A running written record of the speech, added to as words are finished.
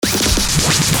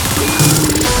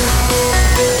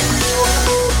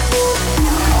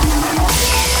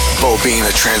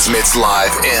Bobina transmits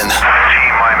live in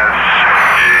T-minus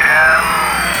 10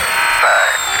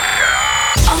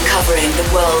 seconds. Uncovering the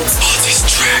world's hottest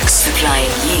tracks. Supplying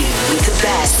you with the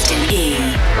best in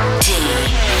EDM.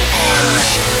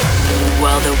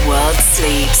 While the world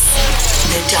sleeps,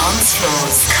 the dance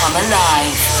floors come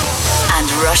alive. And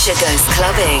Russia goes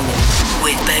clubbing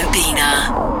with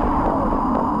Bobina.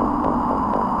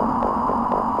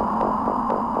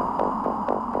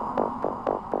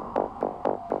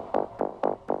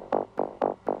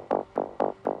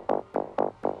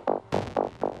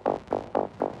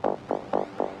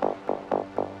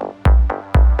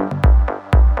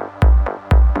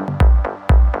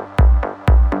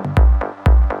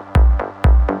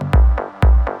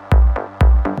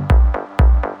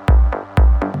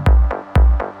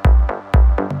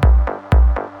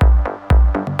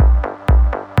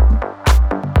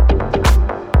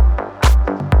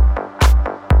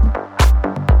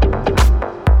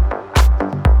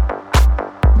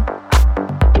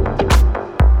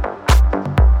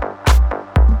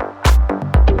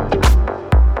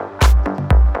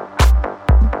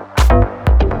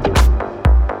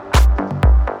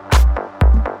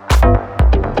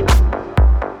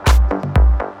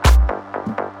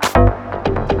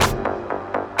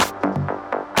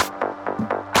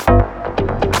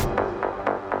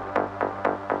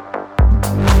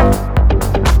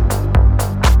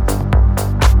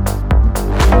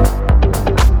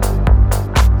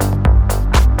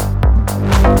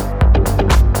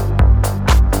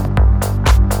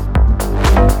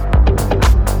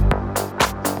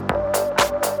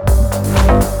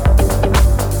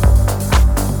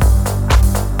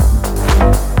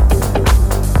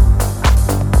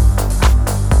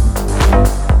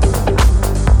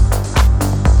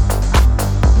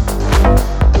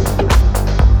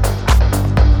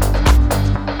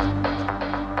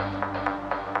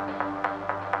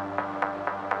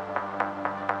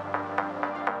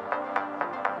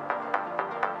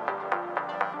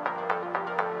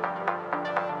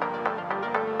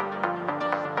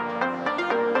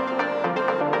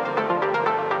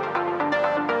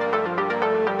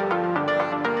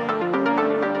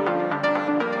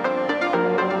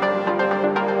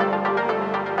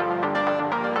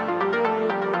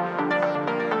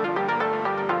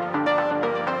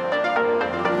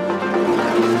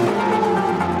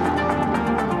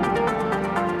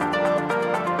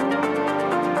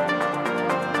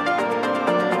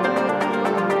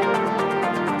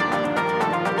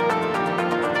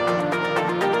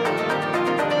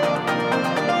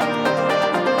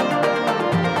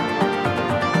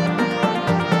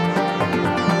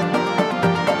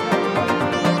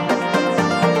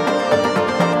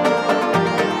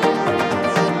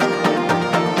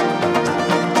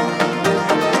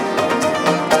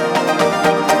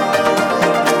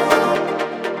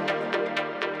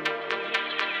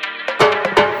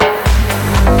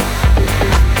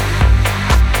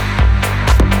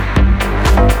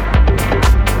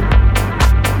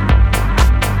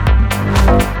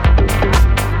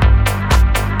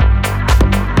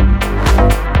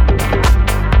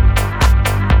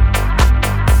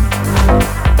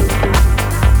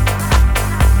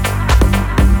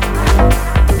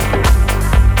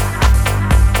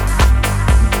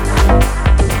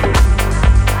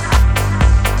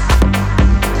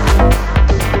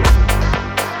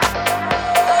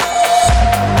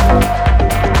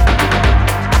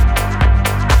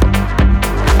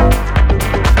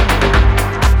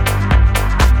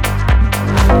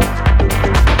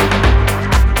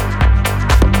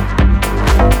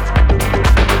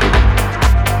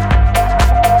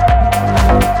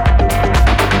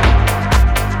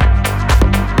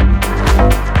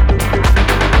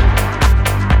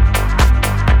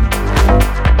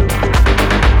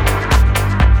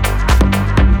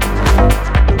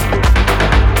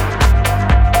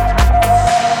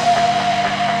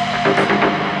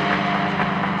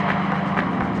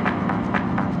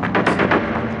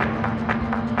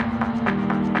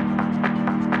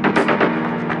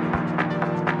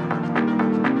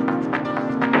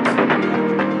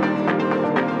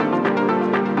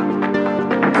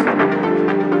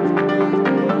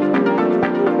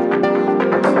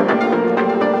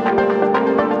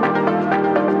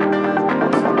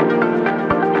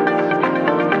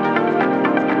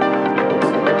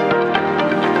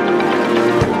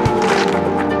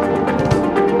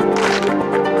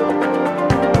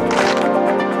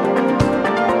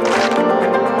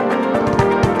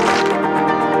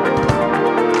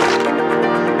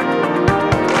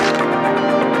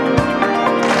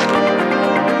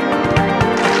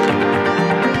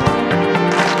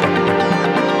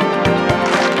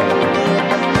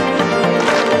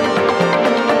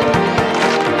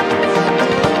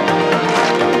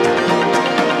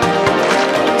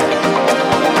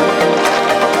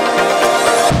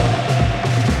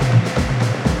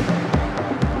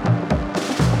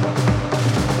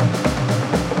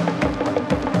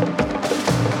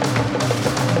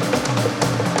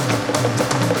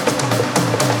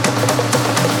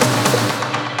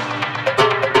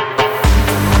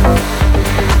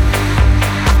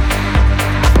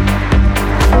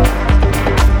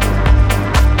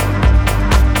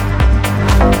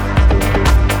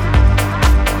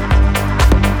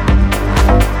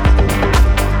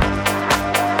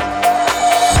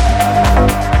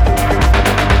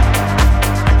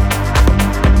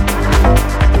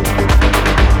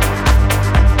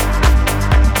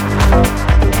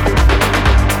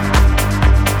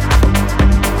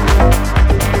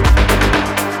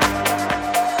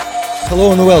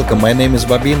 Hello and welcome, my name is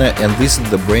Bobina and this is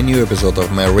the brand new episode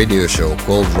of my radio show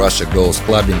called Russia Goes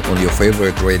Clubbing on your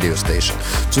favorite radio station.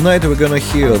 Tonight we're gonna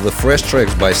hear the fresh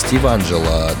tracks by Steve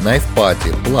Angela, Knife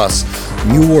Party, plus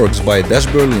new works by Dash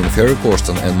Berlin, Ferry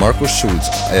Corsten and Markus Schulz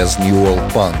as New World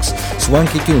Punks,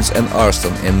 Swanky Tunes and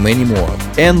Arston and many more.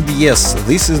 And yes,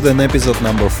 this is an episode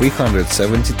number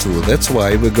 372, that's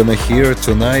why we're gonna hear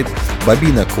tonight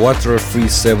Bobina Quattro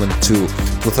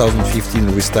 372 2015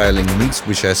 restyling mix,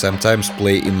 which I sometimes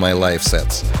play in my live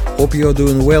sets. Hope you're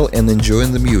doing well and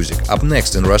enjoying the music. Up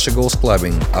next in Russia Goes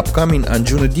Clubbing, upcoming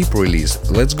Anjuna Deep release,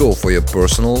 Let's Go for Your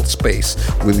Personal Space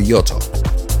with Yoto.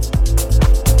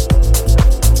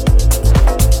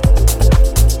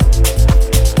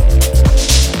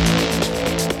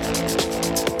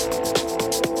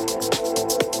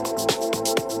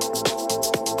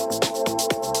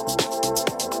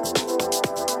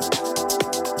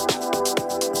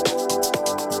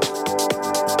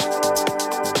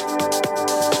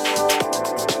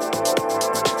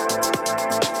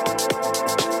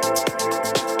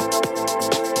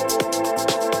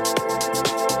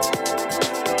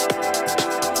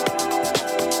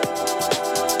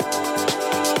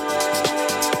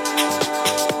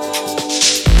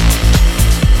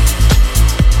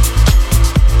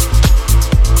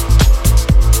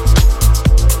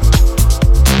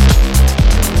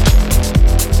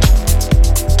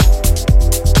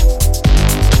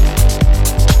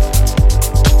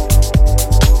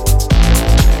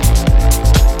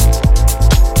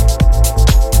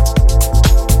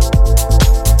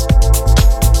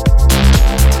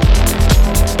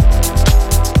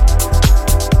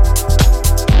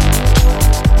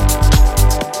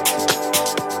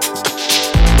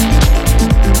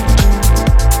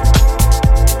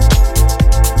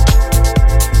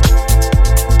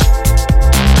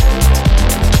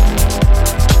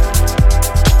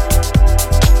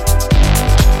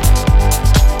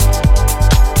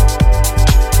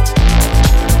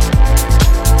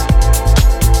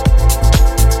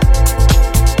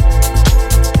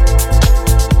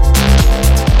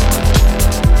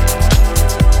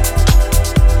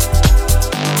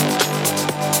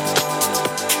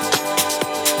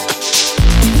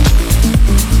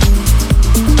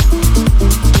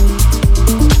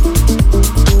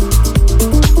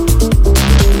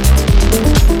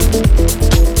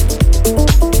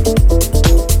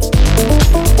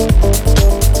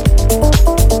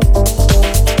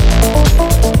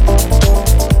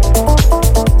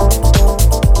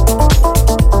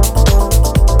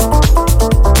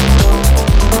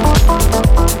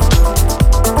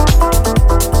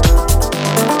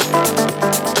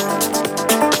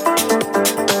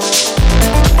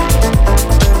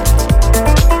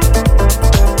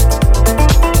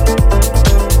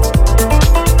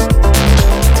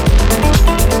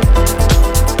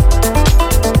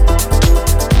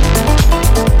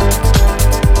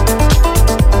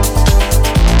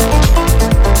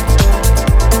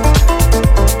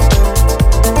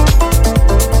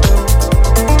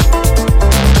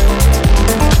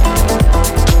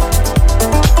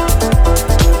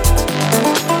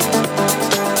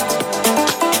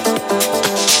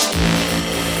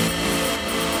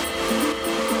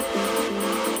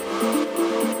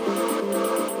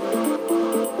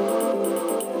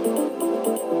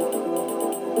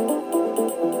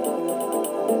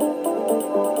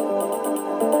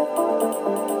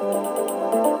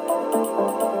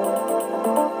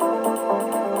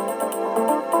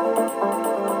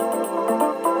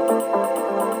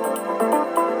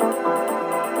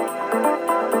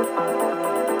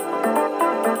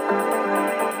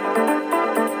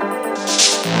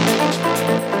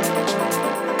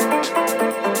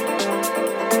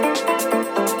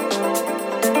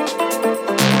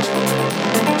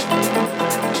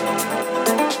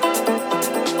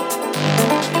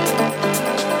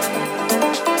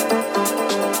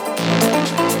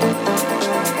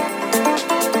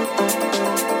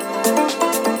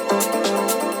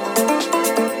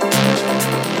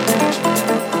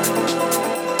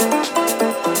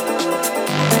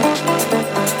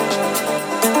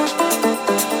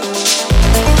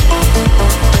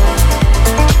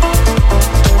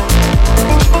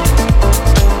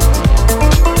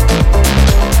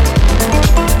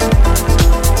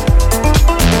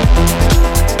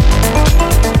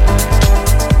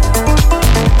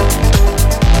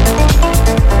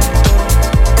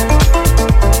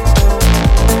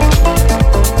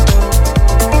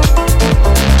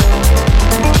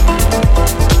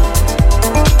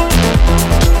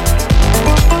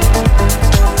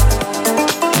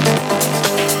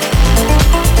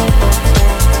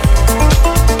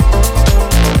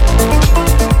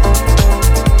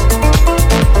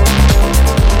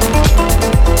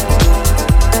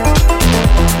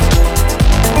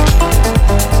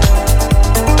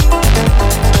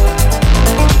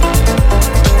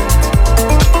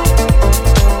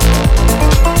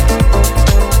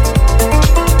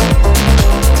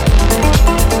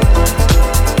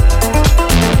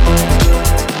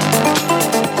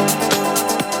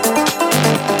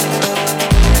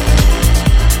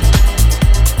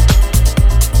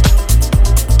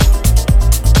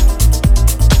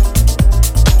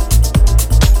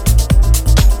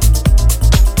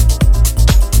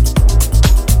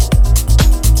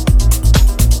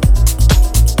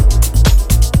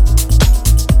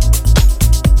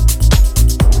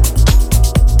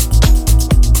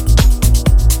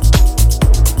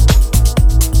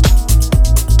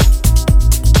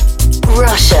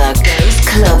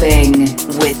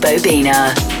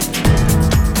 Bobina.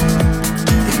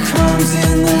 It comes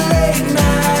in the late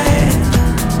night,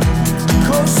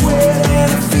 cold sweat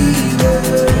and a fever.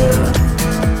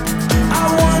 I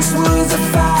once was a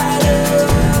fighter,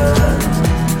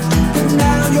 but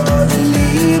now you're the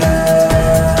leader.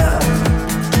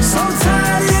 So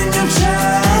tied in your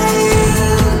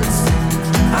chains,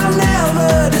 I'll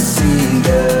never deceive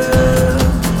you,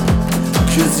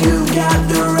 'cause you got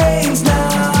the reins now.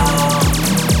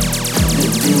 The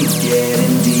deep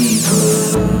getting deeper.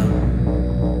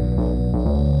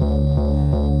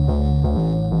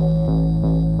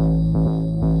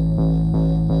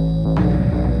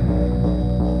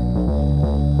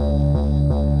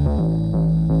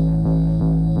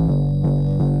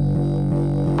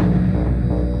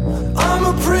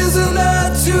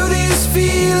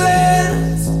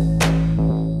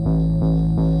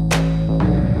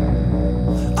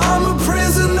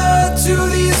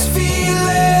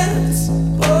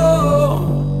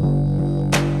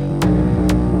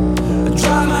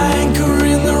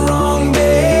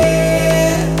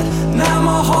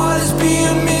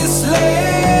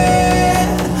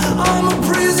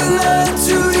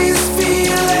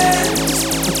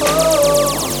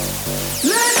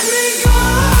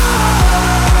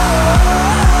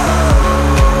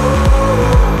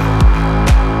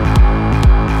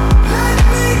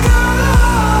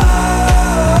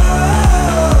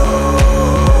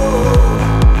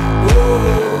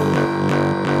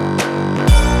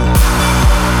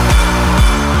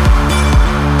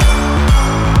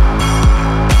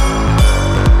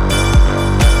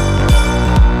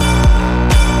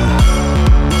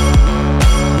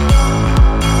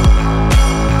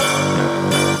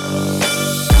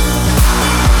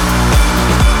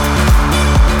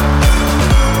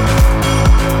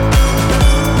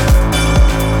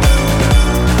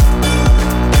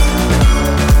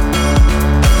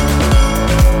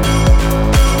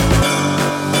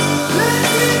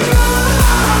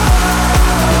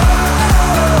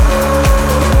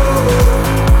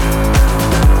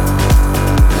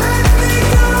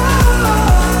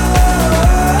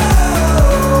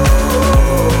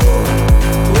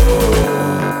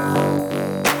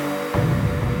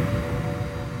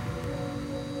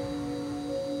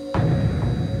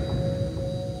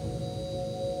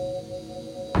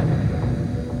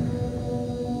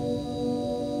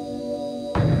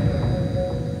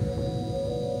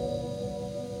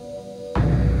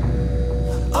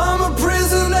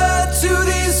 To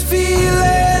these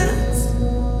feelings,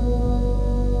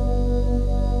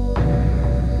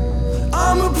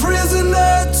 I'm a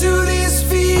prisoner to these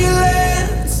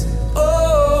feelings.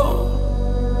 Oh,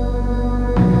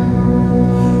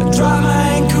 I dropped my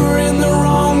anchor in the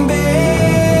wrong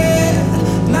bed.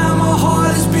 Now my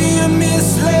heart is being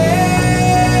misled.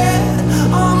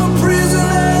 I'm a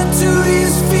prisoner to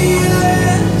these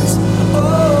feelings.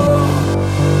 Oh,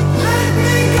 let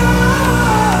me go.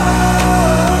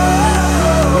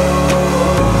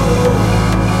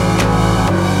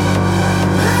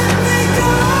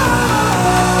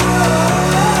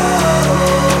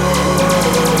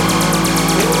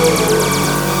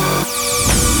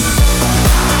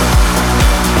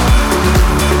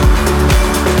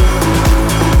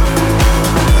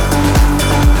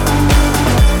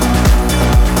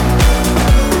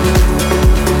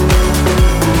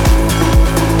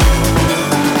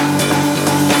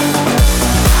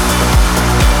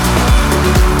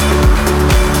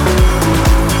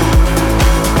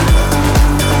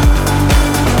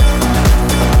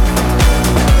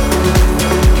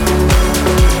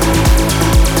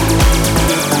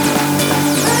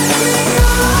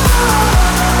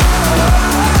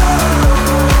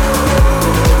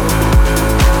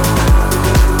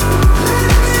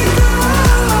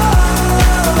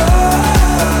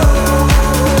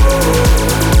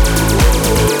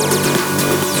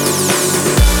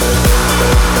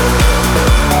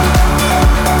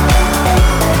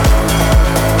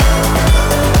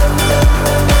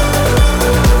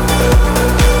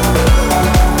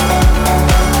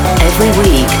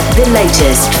 The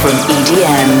latest from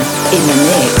EDM in the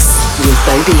mix with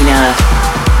Bobina.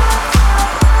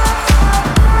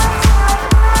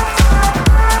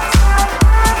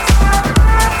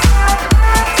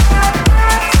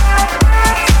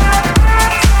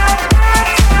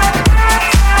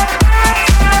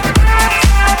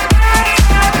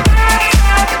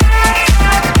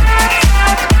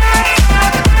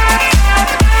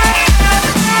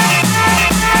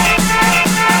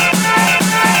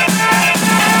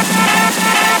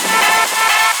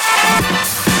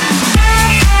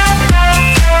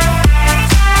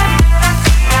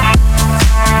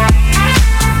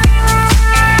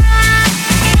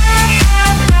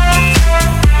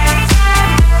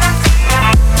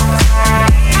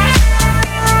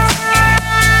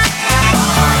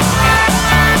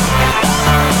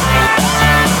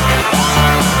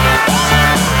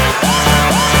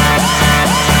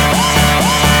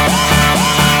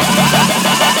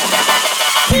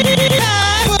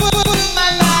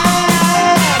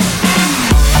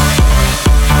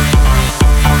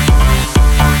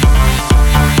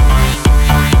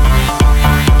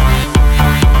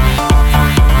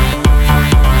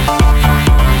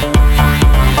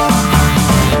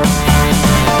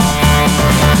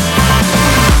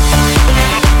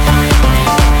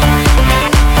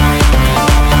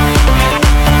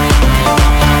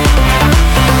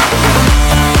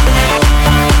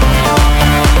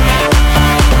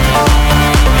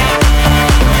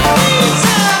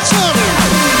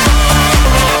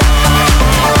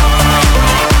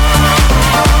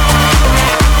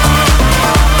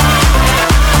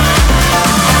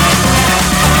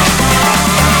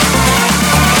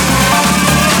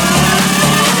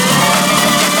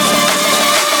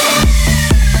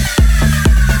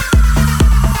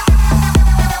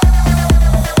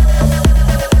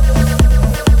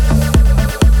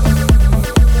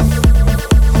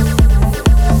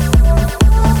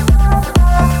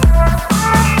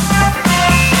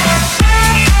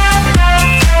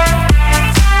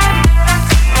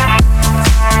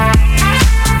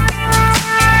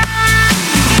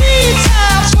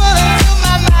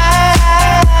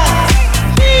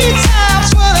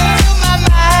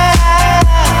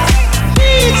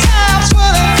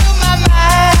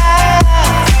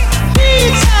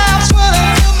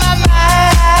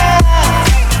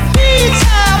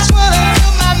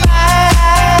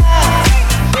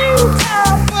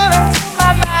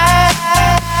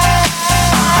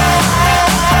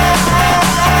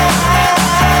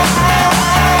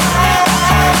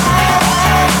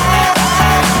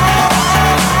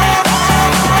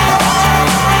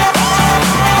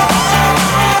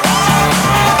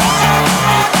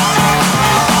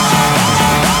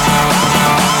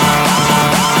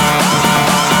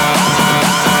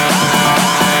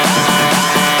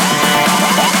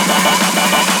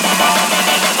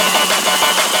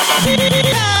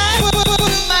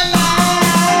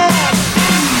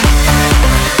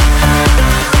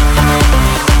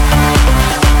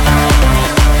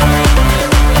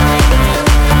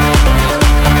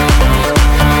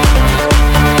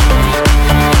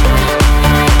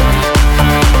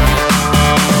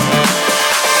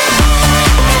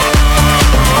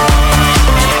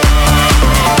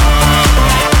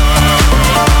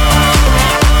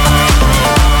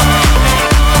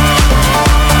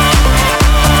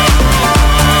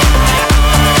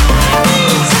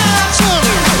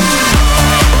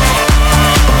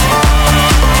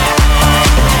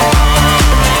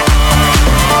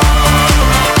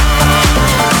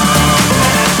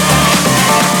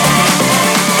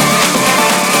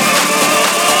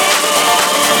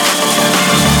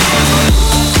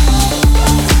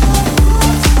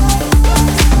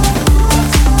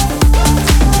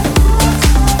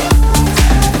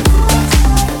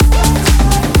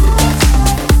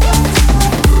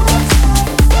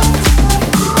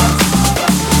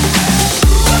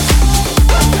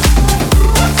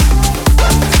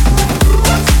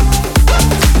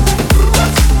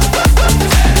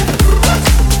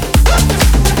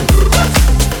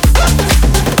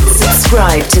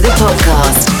 subscribe to the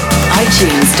podcast.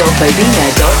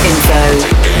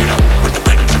 iTunes.bobina.info.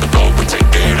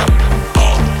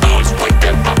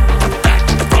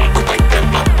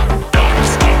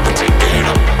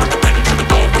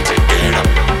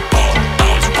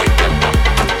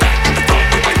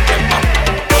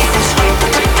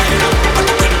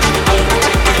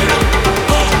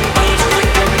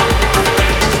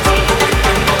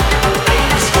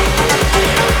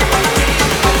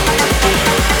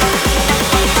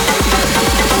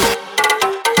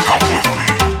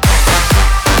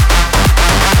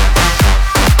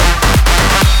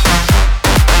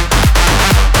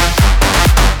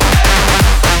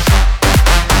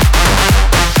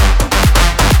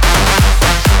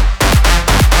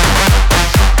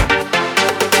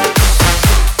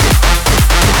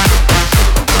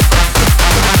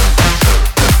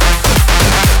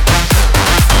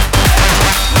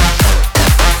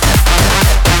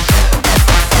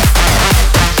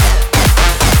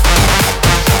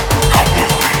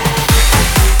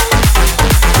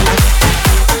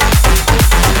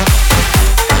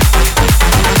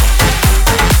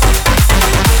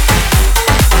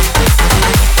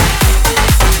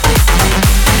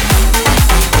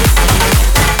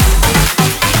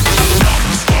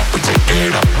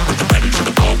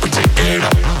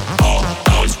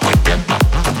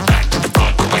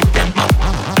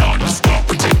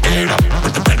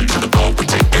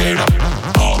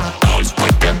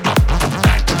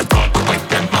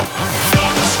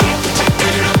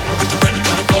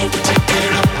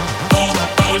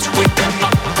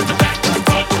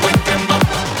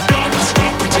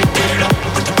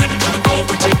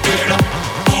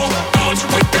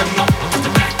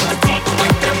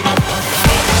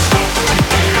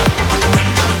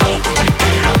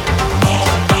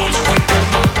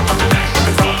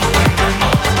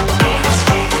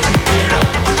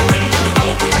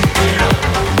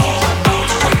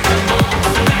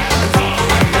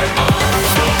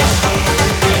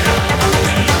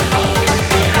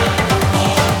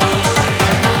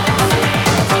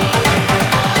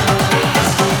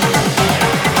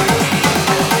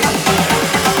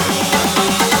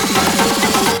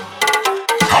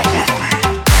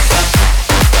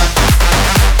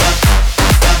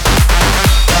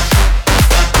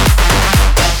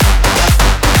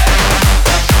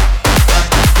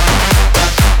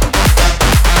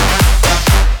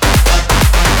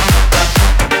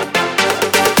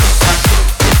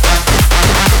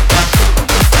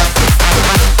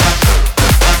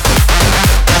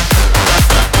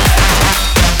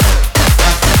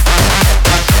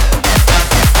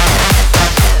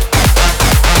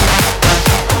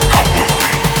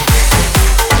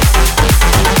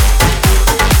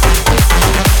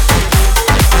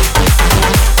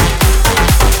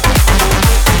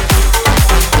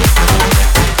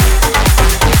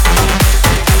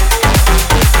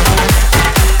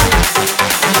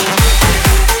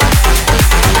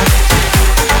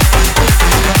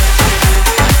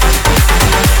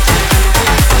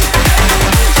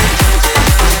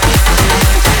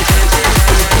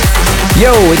 Yo,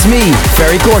 it's me,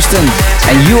 Ferry Corsten,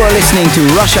 and you are listening to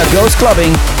Russia Goes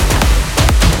Clubbing.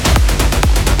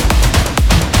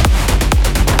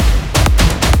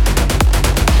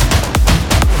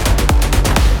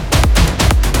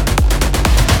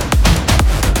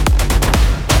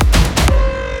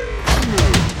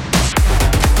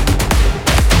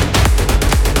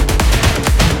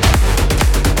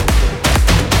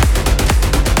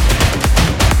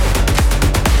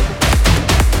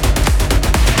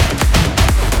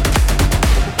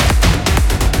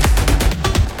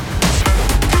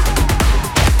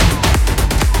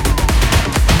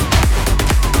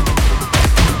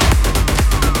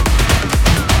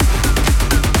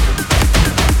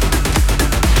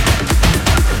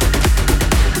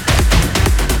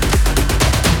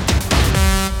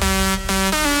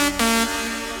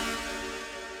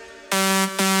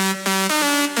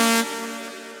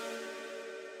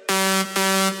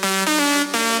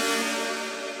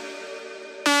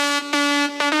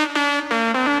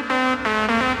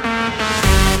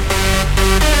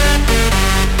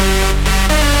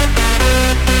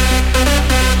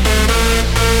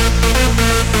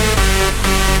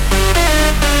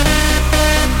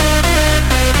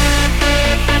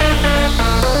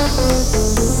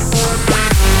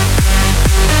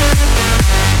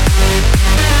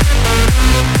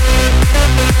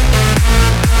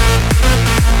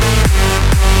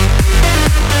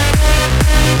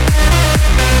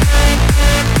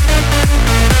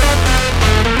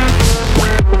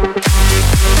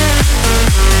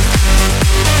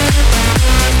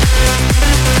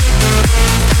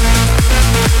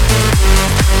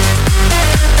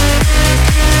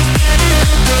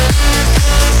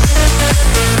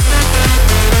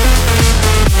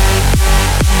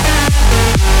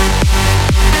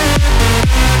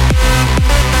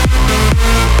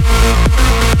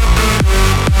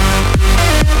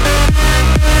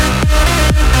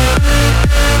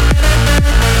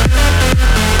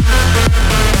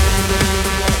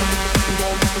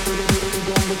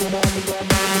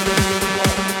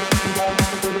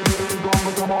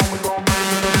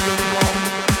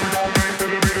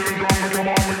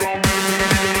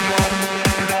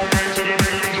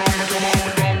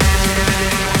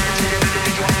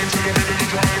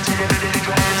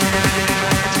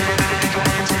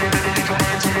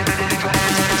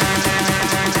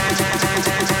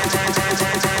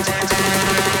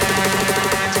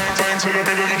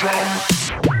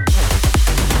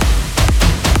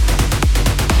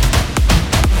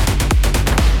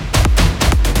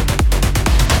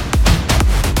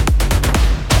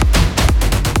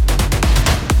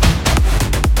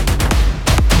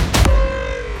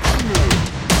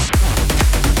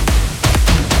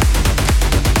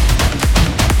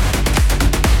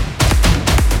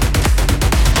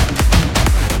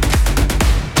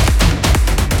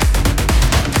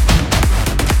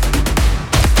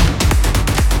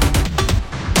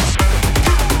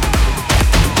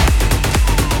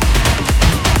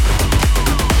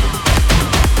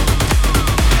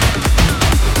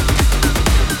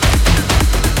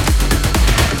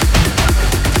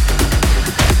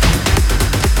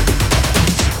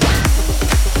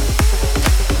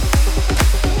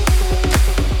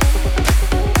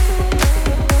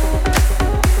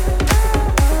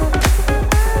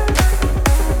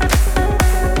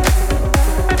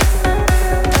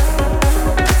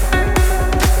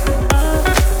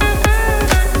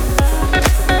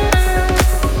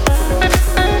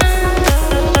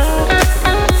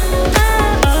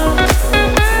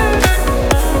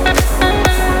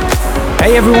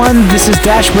 Hey everyone, this is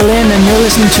Dash Berlin and you're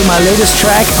listening to my latest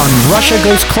track on Russia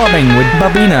Goes Clubbing with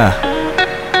Babina.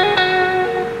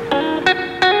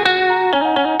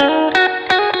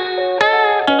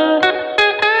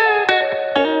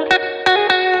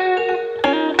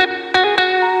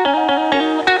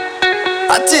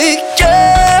 I take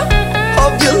care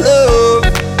of your love,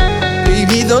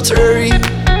 baby, don't hurry,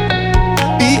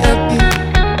 be happy.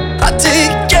 I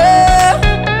take care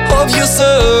of your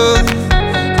son,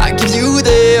 I give you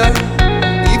there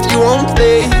if you won't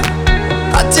play.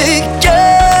 I take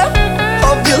care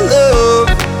of your love,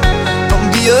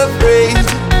 don't be afraid,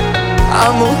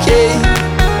 I'm okay.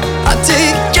 I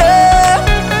take care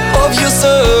of your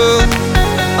son,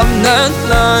 I'm not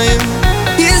lying,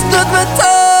 it's not my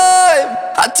time.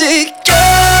 I take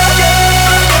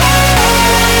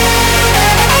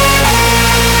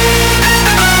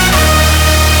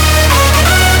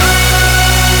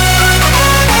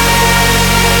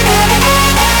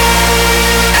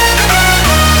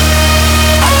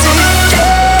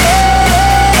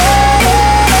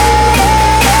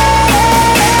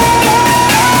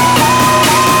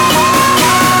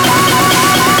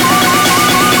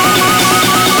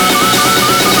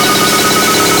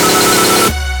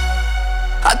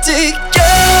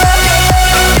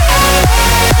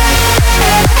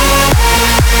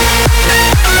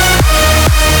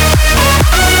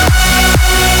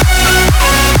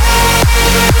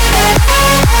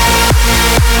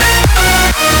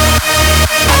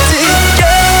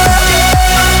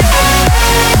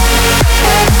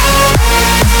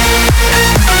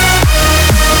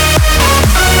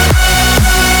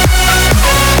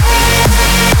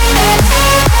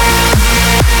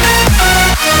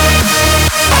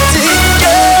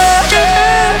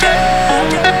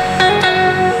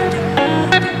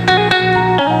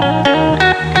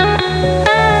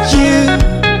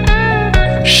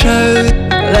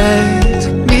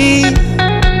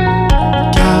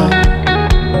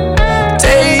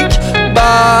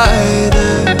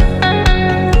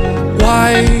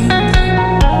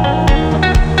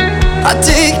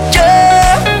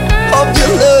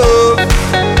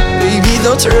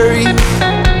hurry,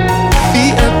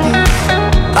 be happy.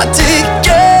 I take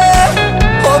care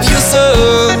of your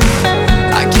son,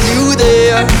 I give you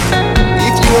there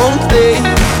if you won't play.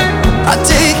 I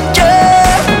take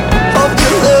care of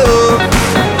your love,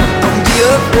 don't be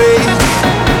afraid,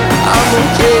 I'm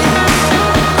okay.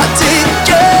 I take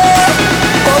care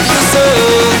of your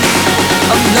son,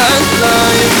 I'm not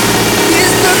lying,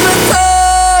 it's not my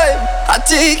time. I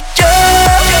take care.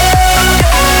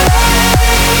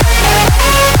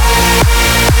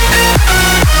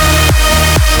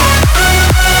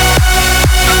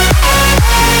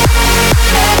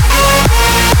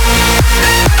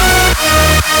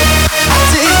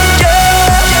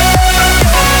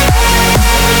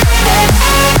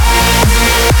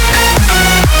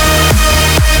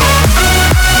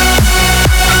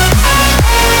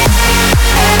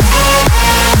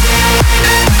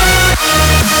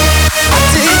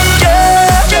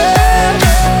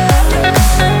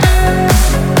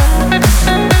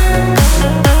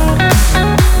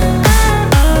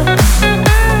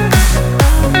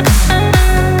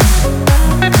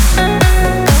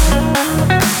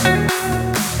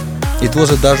 It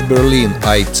was a Dash Berlin,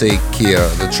 I Take Care.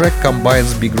 The track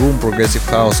combines big room, progressive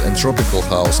house and tropical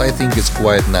house. I think it's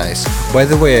quite nice. By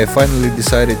the way, I finally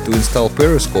decided to install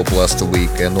Periscope last week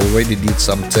and already did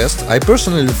some tests. I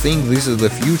personally think this is the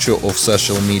future of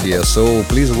social media, so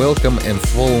please welcome and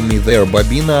follow me there.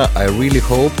 Babina, I really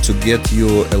hope to get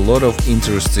you a lot of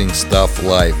interesting stuff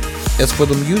live. As for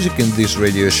the music in this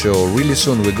radio show, really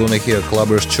soon we're gonna hear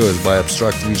Clubber's Choice by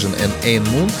Abstract Vision and Ain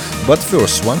Moon, but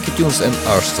first Swanky Tunes and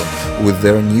Arston with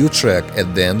their new track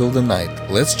At the End of the Night.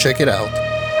 Let's check it out.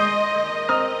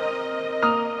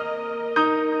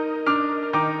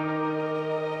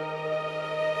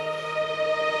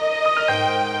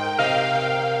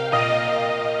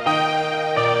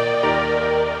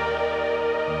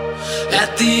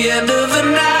 At the end of the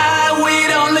night, we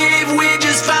don't leave, we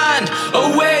just find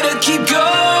a way to keep going.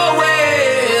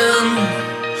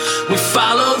 We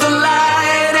follow the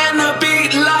light and the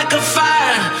beat like a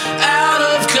fire out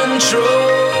of control.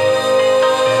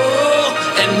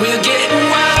 And we're getting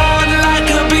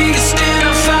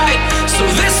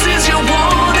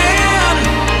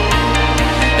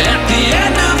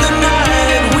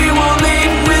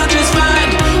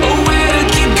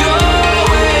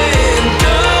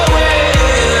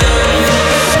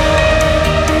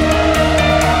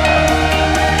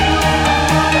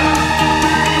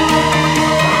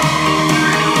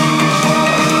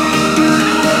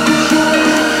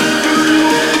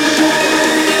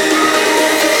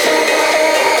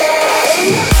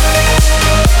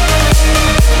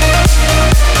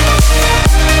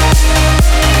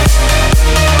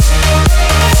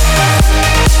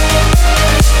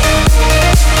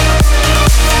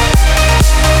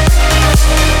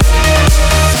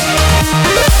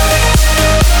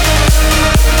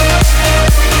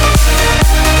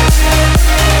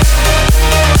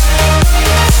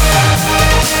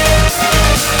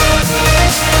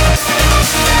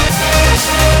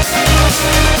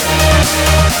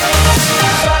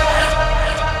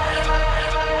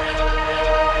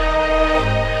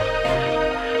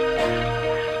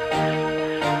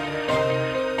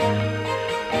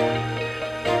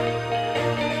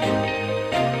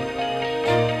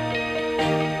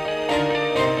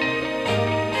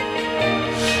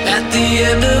the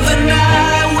end of the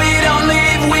night, we don't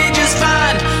leave, we just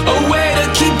find a way to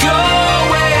keep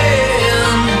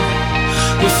going.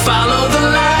 We follow the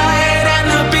light and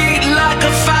the beat like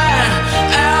a fire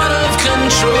out of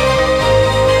control.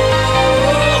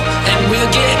 And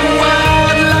we're getting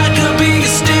wild like a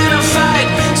beast in a fight.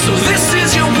 So this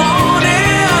is your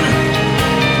warning.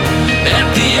 At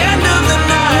the end of the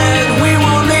night, we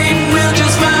won't leave, we'll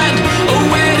just find a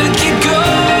way to keep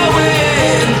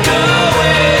going, going.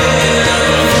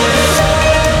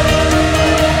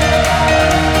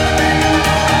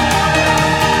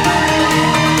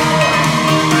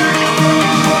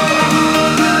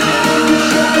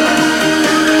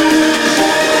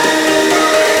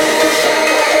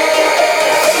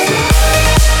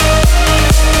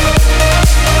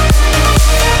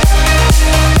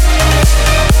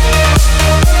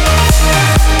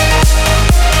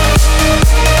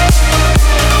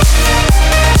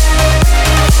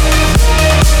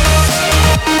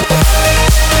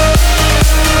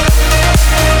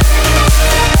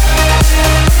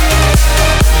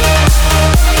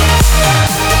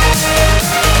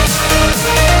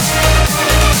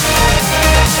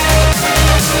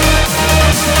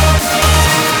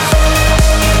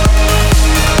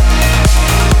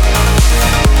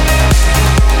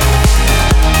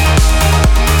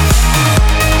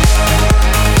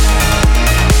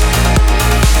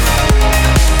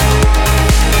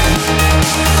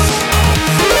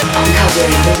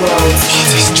 Uncovering the world's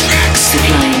hottest tracks,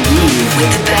 supplying you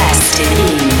with the best in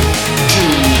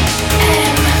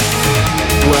EDM.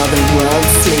 While the world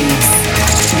sleeps,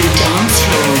 the dance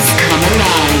floors come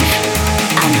alive,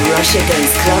 and Russia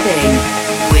goes clubbing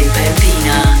with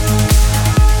Bobina.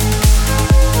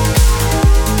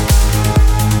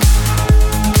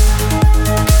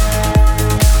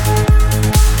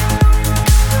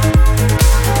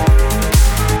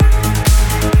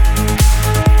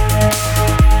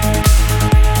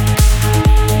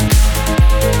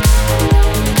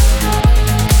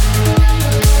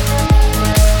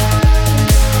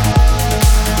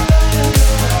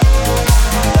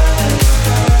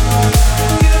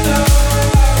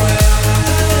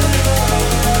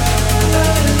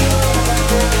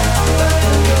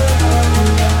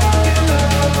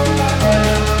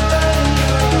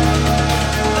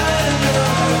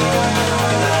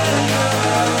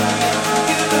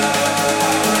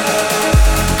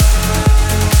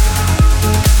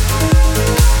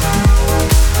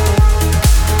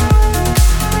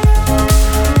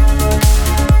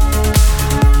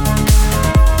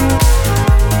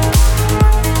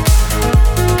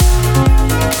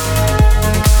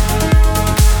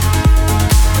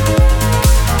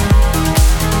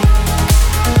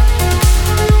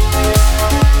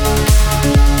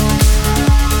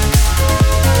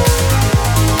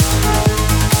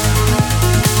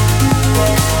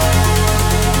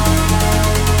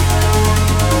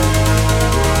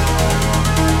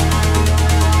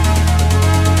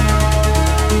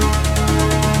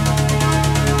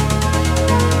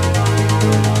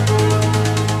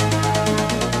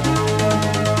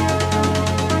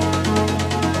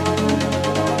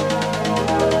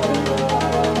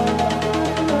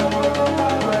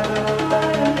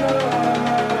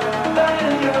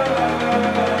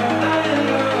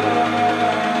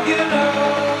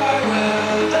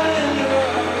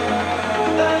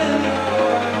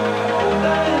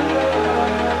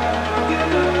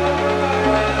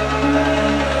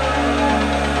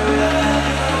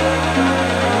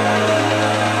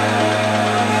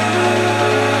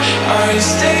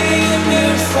 Staying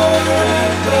here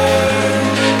forever,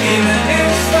 even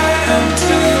if I am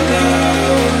too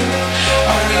low.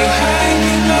 Are you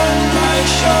hanging on my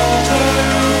shoulder,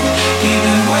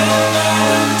 even when I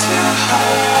am too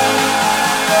high?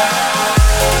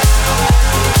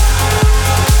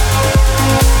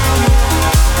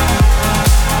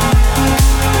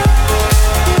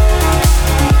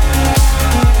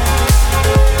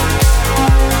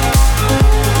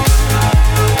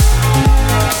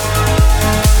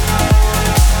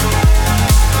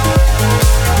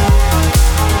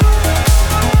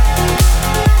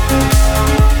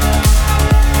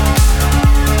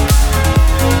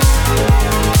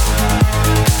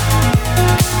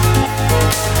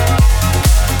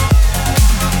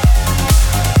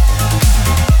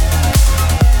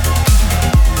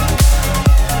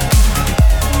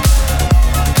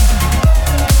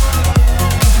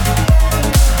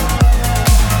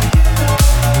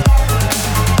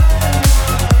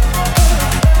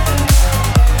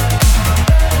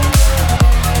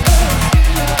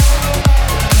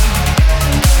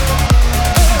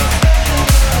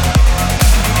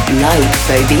 Like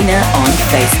Bobina on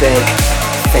Facebook.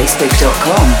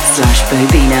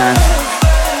 Facebook.com/Bobina.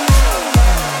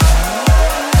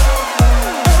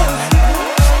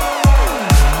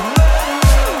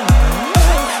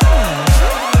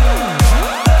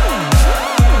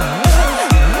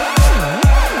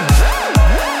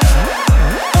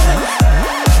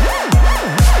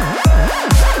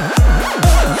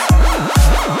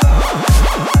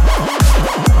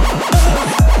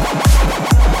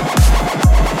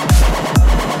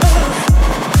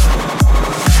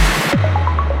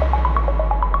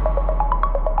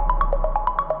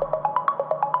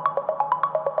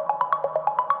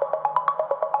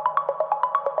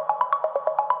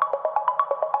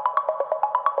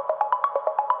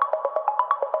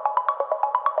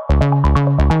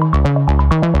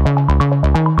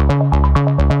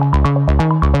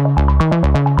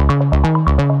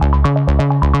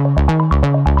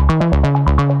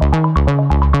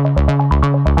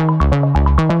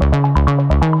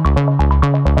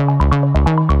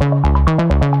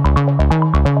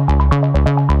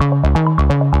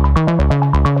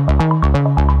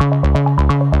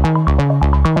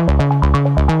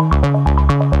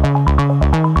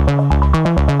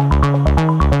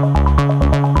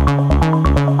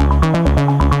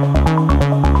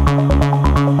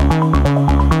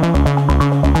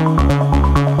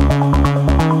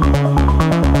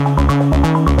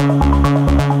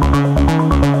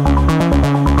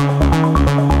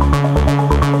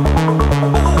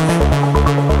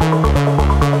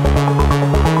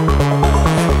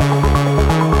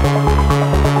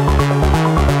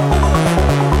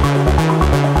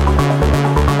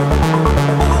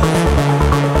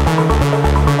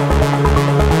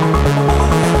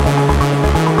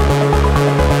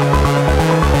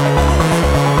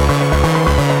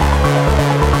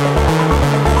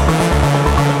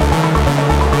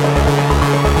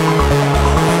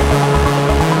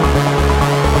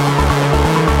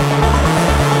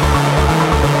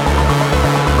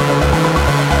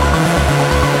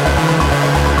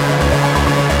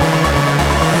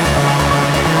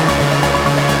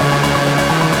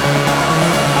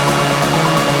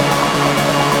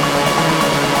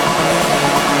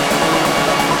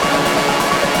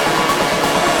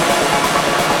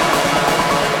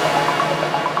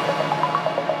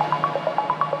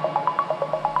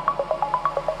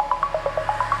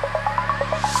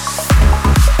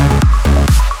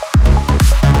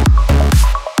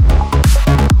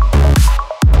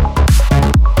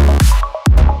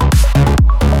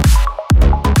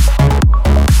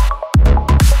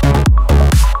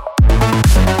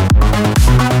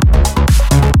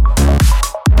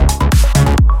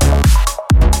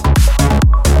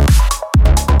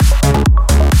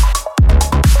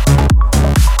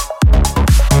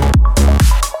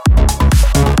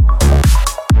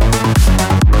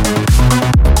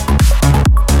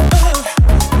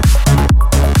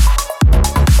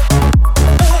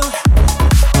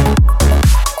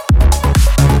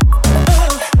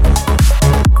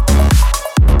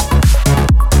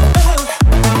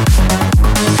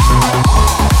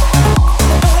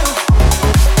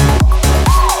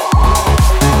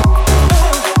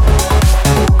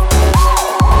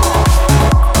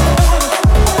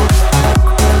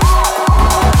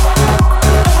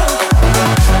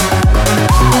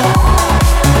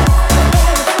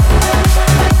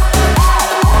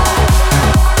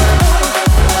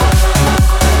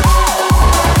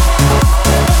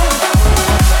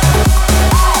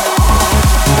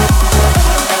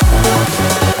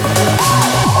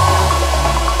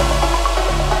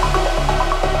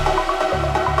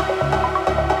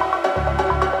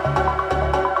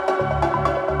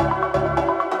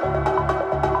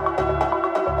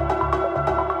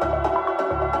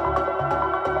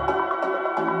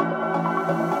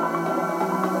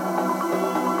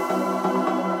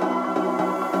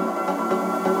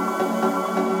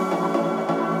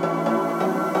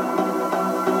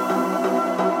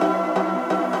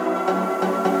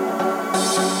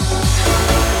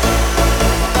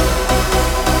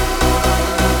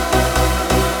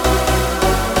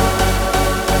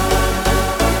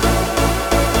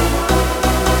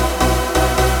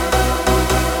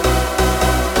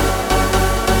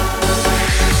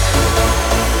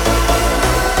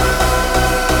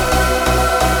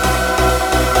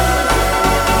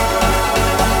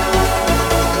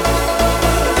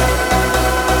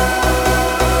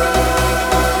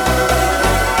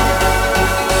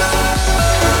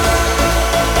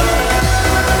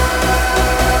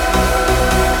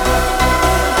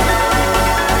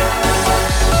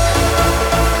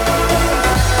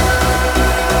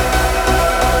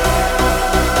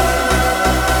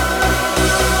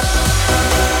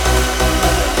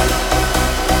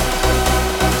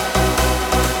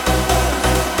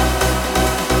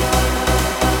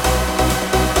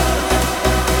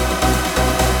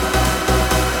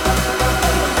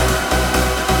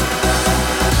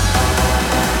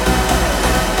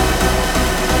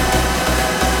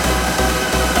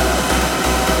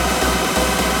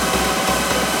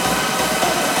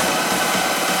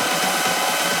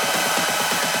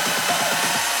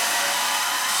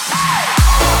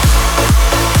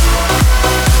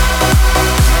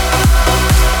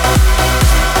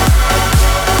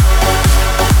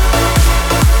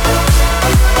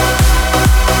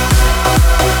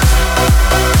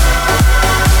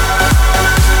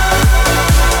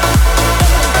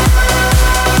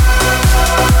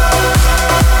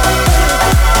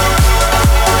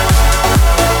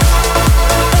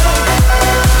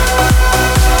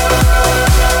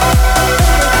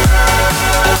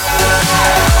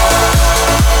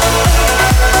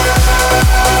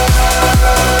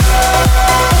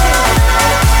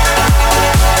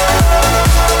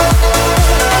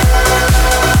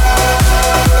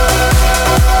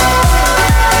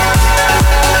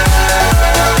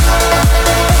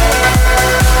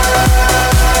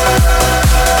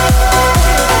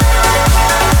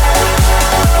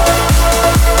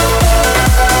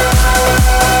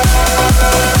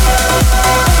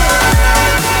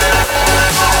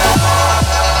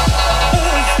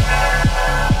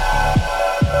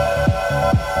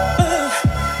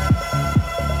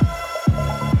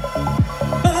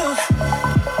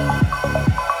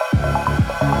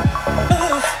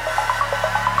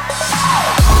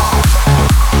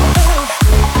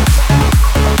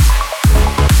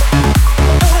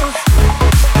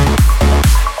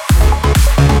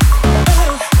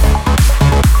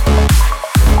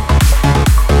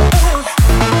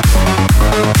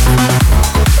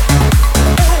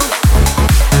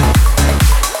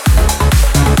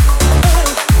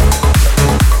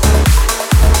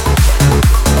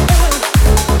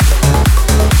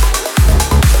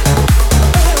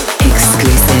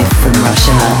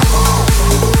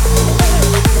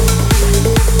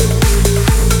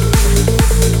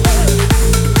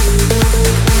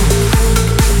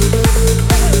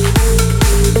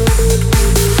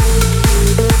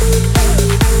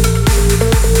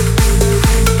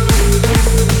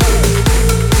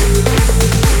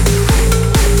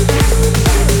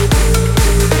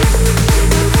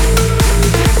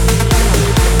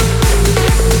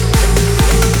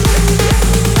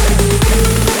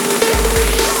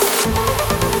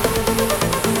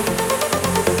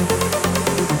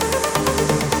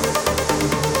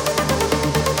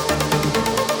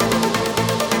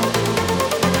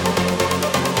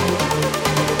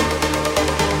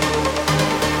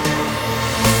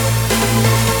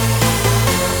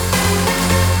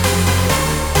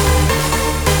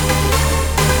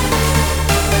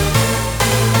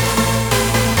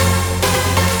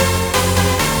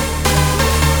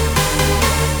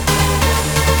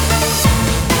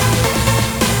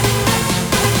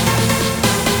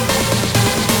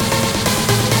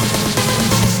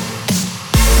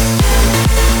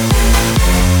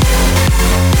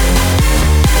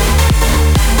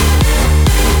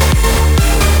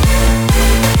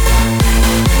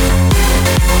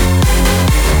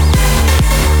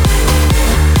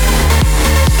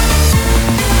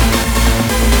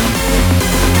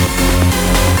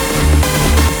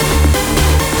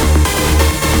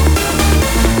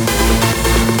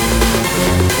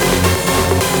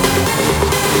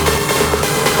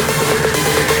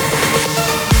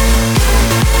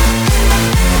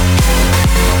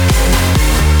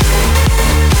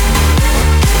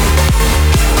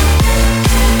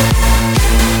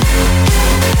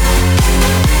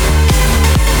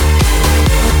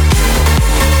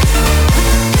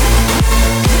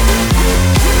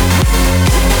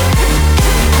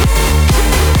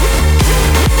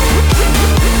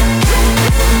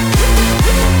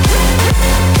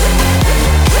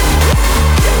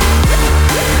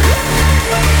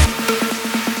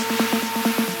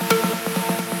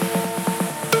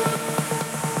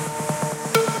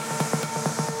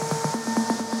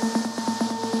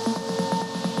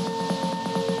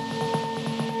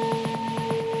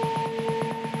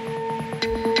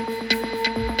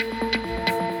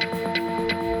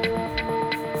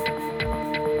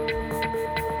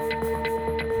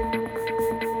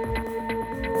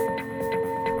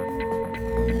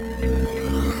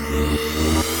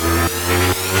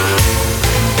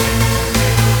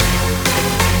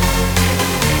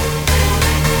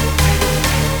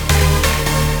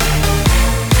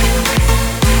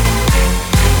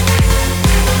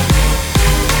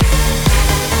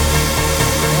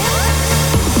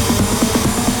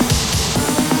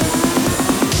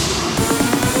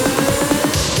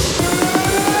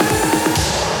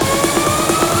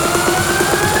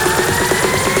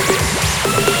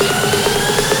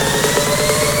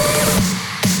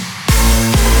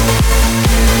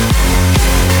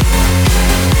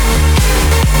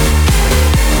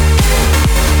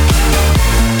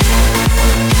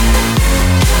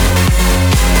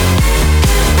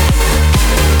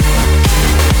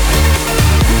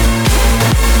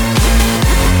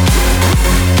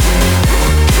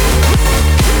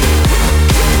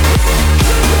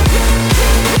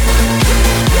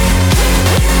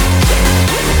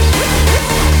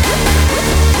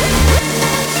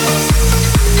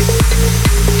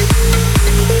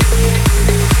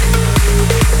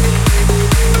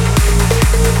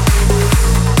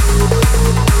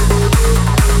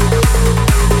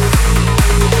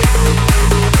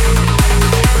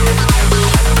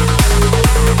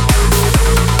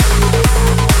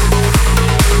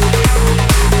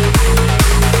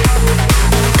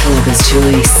 Michael's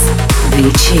choice.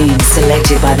 The tune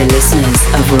selected by the listeners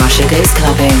of Russia Goes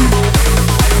Clubbing.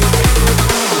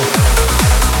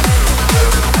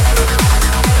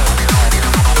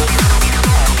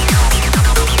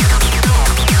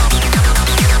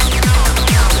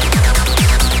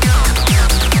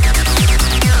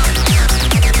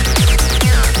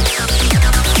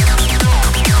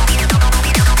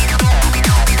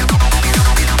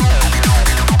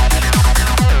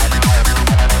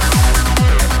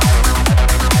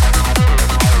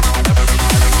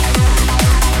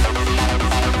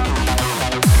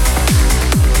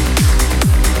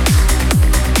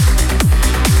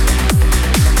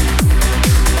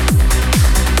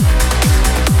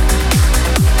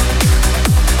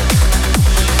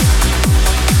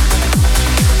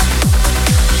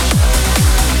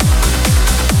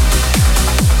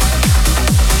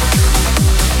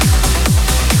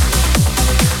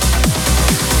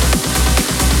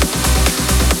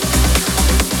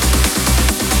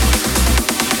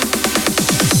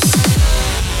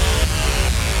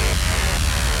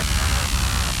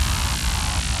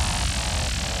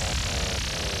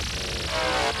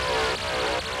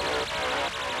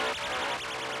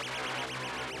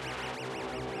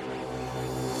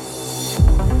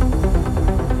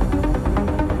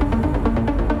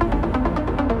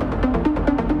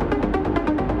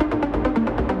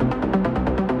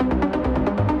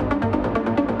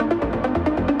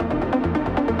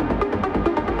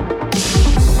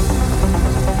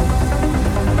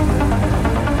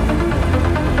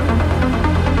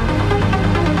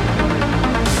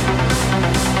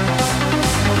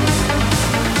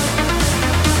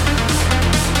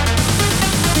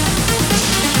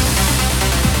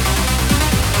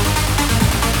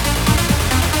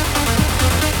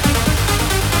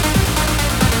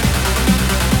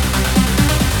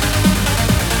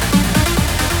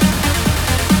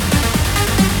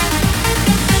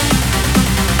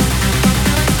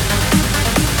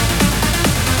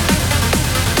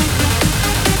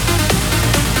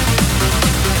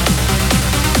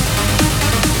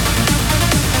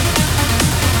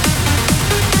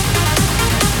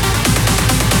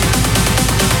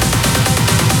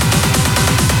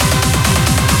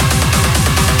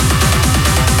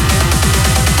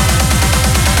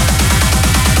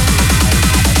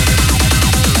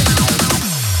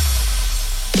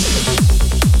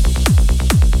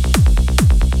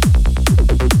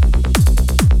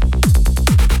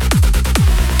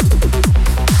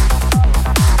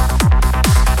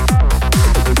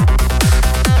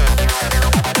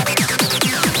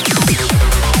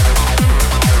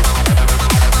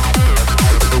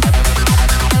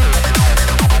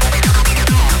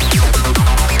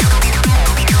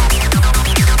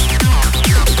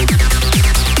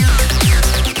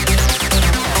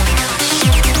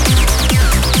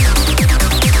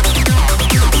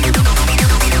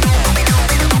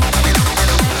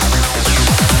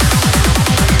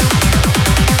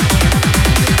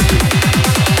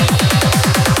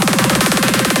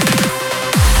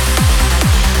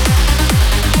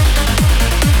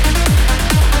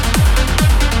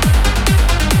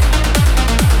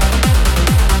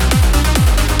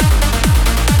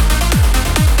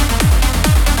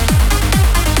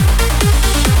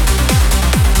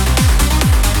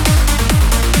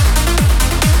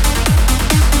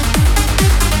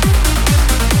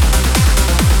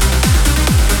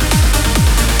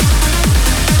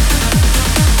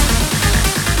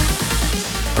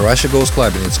 Russia Goes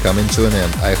Clubbing is coming to an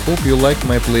end. I hope you liked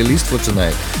my playlist for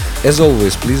tonight. As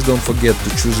always, please don't forget to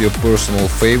choose your personal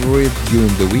favorite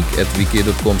during the week at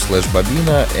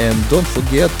vk.com/babina, and don't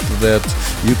forget that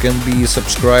you can be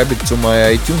subscribed to my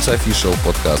iTunes official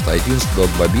podcast,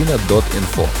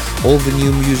 itunes.babina.info. All the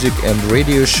new music and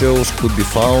radio shows could be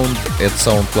found at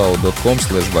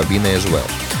soundcloud.com/babina as well.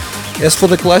 As for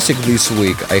the classic this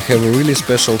week, I have a really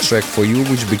special track for you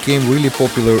which became really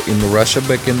popular in Russia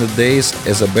back in the days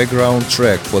as a background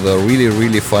track for the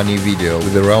really funny video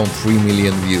with around 3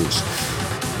 million views.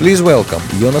 Please welcome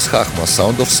Jonas Hachma,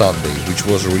 Sound of Sunday, which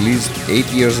was released 8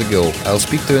 years ago. I'll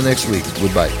speak to you next week.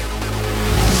 Goodbye.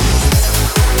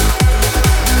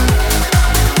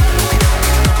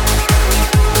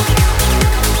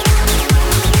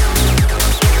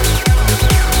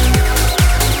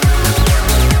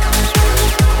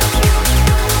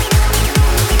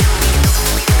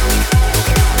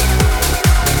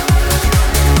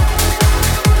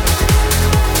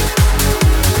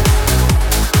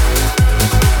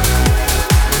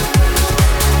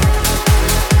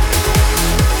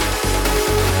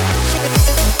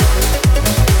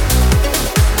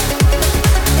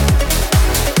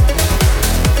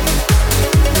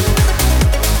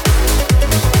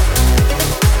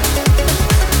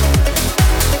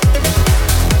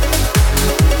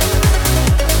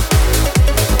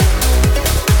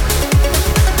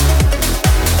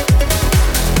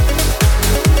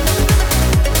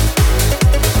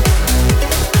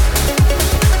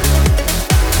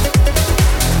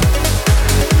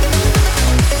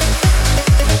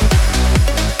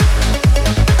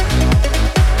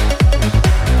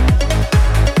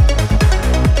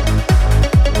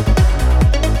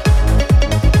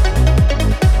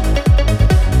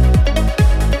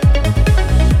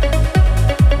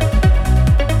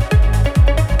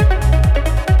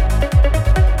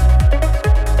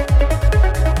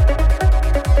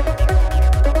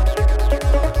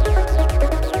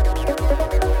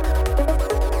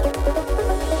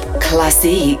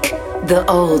 Classique, the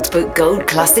old but gold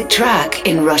classic track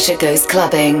in Russia Goes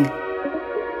Clubbing.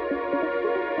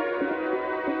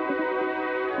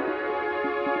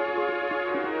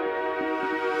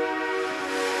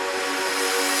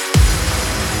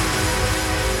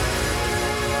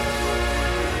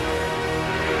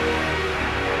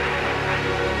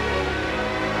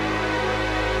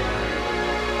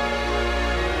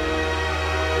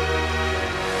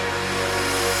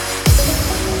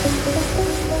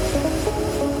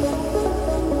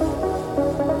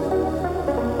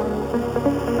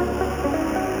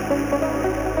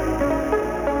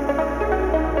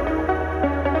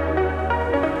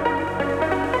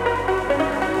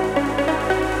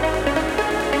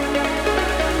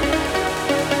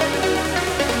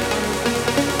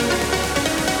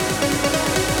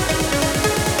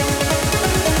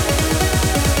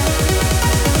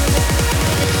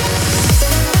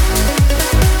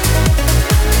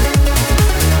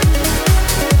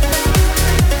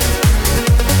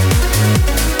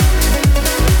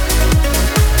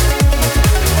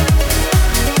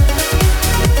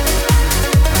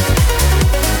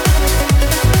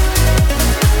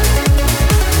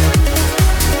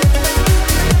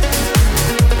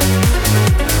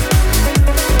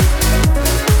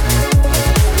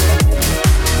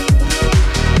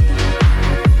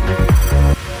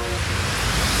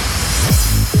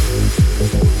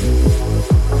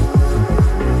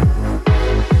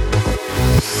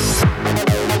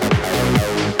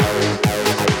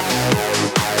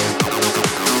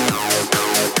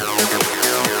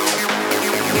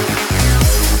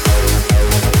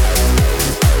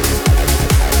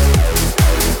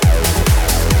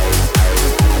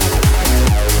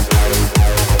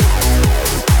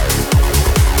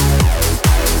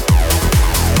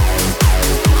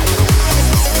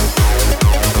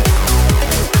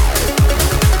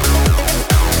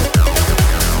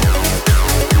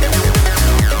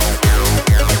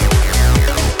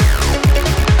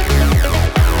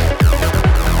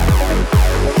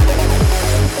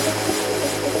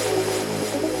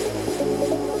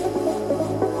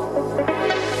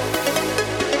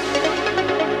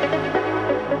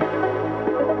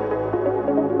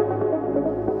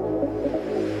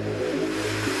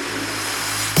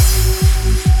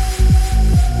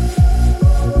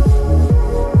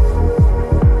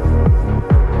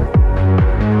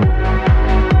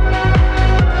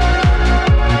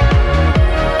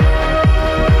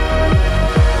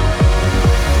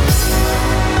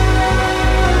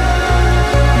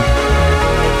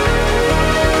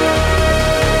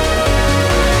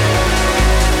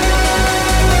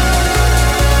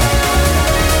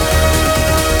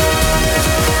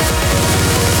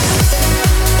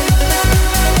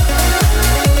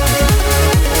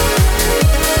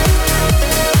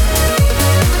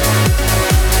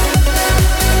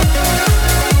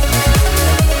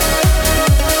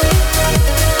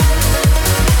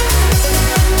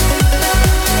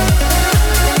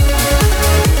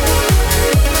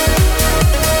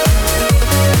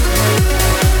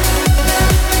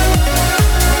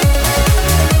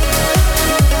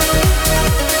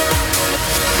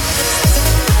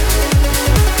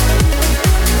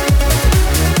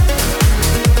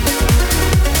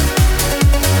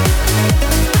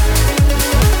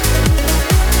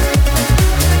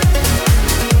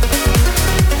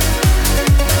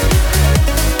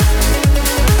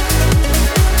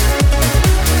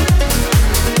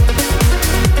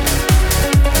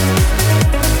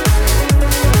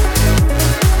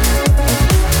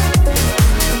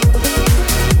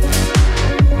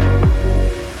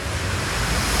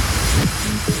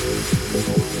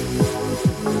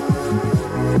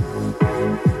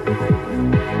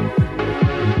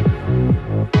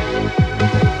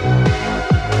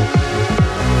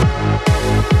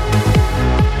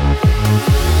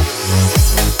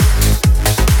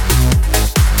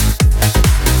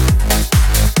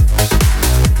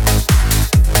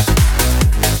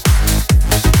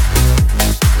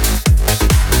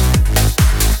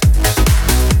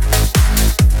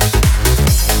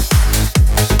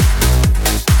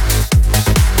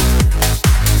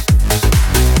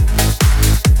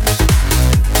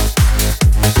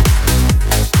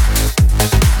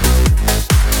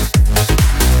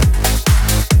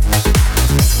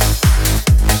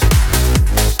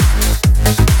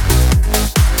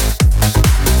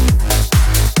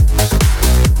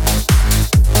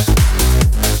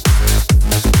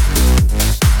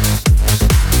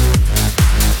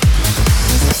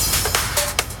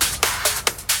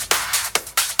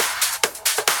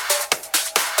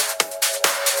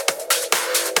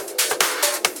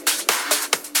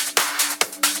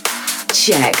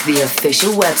 Check the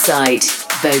official website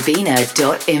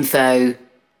bobina.info.